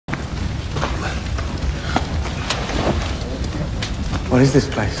What is this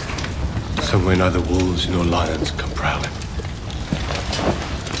place? Somewhere neither wolves nor lions come prowling.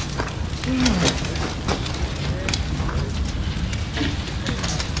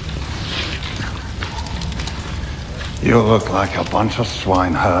 You look like a bunch of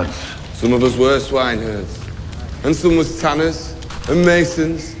swineherds. Some of us were swineherds. And some was tanners and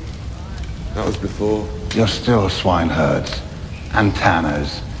masons. That was before. You're still swineherds and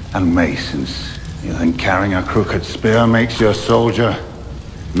tanners and masons. You think carrying a crooked spear makes you a soldier?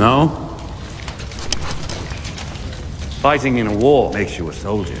 No. Fighting in a war makes you a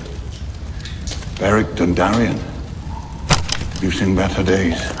soldier. Beric Dondarrion. You've seen better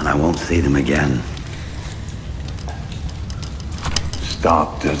days. And I won't see them again.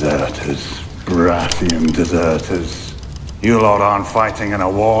 Stark deserters. Baratheon deserters. You lot aren't fighting in a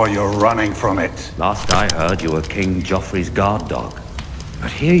war, you're running from it. Last I heard, you were King Joffrey's guard dog.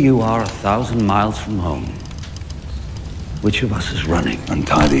 But here you are 1,000 miles from home. Which of us is running?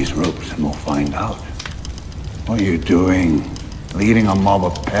 Untie these ropes and we'll find out. What are you doing? Leading a mob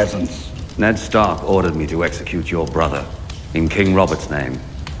of peasants? Ned Stark ordered me to execute your brother, in King Robert's name.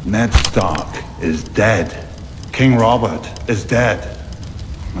 Ned Stark is dead. King Robert is dead.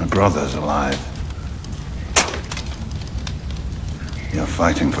 My brother's alive. You're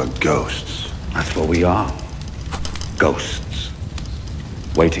fighting for ghosts. That's what we are. Ghosts.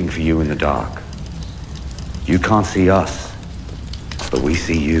 Waiting for you in the dark. You can't see us, but we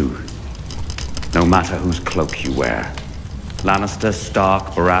see you. No matter whose cloak you wear. Lannister,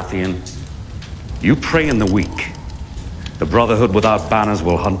 Stark, Baratheon. You prey in the weak. The Brotherhood without banners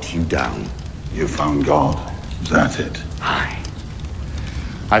will hunt you down. You found God. Is that it? Aye.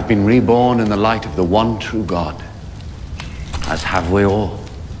 I've been reborn in the light of the one true God. As have we all.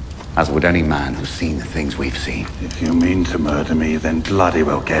 As would any man who's seen the things we've seen. If you mean to murder me, then bloody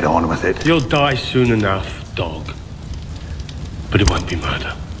well get on with it. You'll die soon enough, dog. But it won't be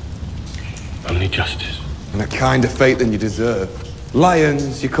murder. Only justice. And a kinder fate than you deserve.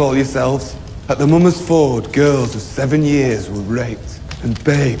 Lions, you call yourselves. At the Mummer's Ford, girls of 7 years were raped. And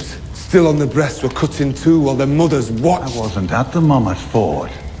babes, still on the breast, were cut in two while their mothers watched. I wasn't at the Mummer's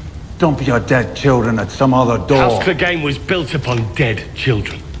Ford. Dump your dead children at some other door. House Clegane was built upon dead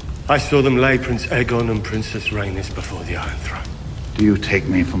children. I saw them lay Prince Aegon and Princess Rhaenys before the Iron Throne. Do you take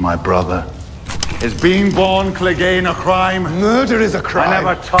me for my brother? Is being born Clegane a crime? Murder is a crime. I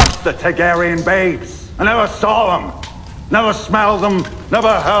never touched the Targaryen babes. I never saw them. Never smelled them.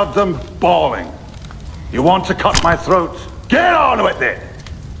 Never heard them bawling. You want to cut my throat? Get on with it!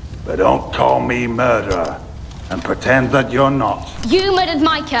 But don't call me murderer. And pretend that you're not. You murdered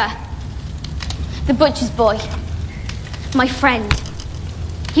Micah. The butcher's boy. My friend.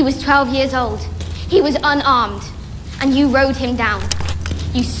 He was 12 years old. He was unarmed. And you rode him down.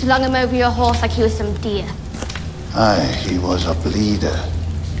 You slung him over your horse like he was some deer. Aye, he was a bleeder.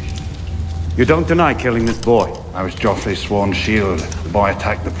 You don't deny killing this boy? I was Joffrey's sworn shield. The boy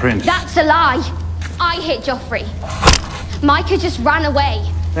attacked the prince. That's a lie. I hit Joffrey. Micah just ran away.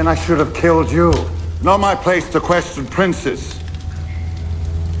 Then I should have killed you. Not my place to question princes.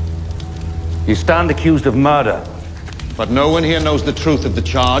 You stand accused of murder. But no one here knows the truth of the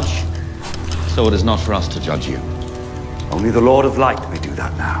charge, so it is not for us to judge you. Only the Lord of Light may do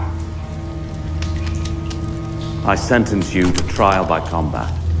that now. I sentence you to trial by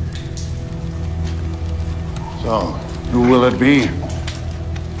combat. So, who will it be?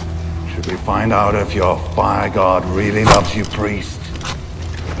 Should we find out if your fire god really loves you, priest?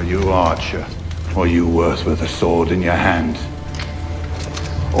 Or you, archer? Or you, worth with a sword in your hand?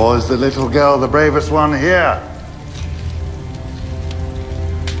 Or is the little girl the bravest one here?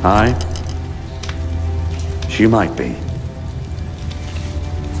 Aye. She might be.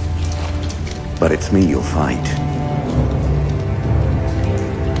 But it's me you'll fight.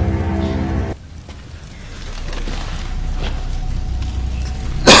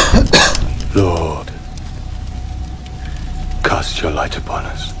 Lord, cast your light upon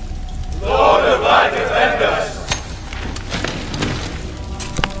us. Lord of Light, defend us!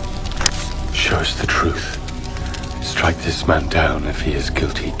 Show us the truth. Strike this man down if he is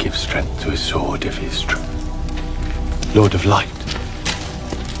guilty. Give strength to his sword if he is true. Lord of Light,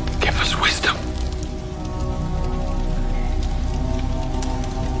 give us wisdom.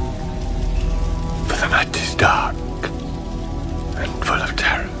 For the night is dark and full of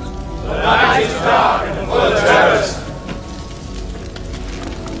terrors. The night is dark and full of terrors.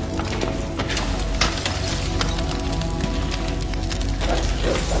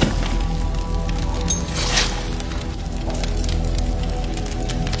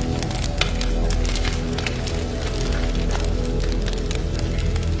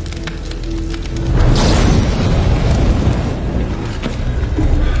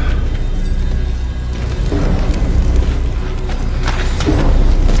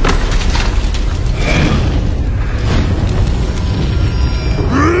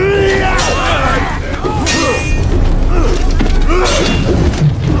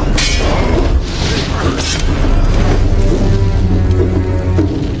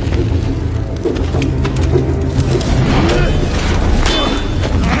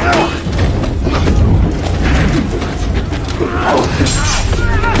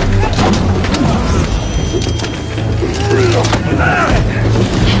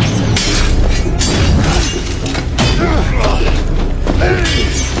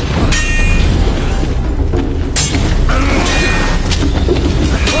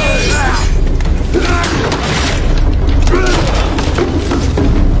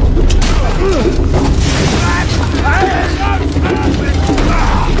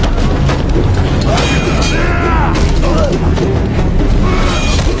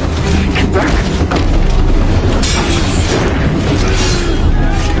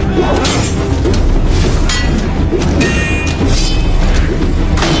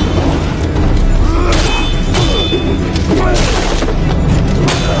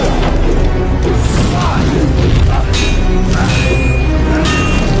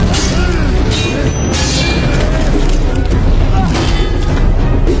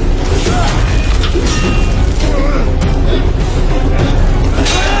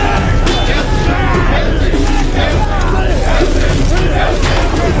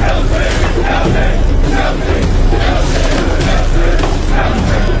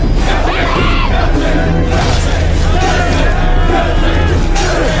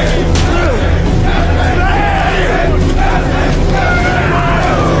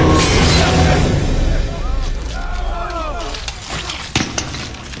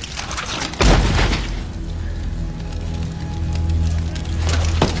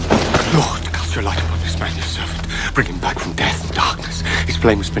 man, your servant. Bring him back from death and darkness. His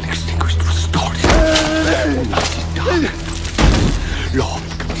flame has been extinguished. Restore him. Night is dark. Lord,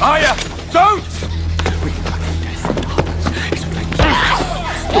 Arya, don't! bring him back from death and darkness. His flame has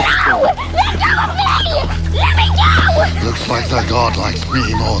been Let me go! Looks like the god likes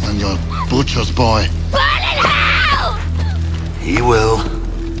me more than your butcher's boy. Burn in hell! He will.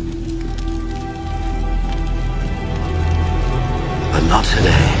 But not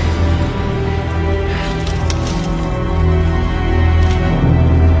today.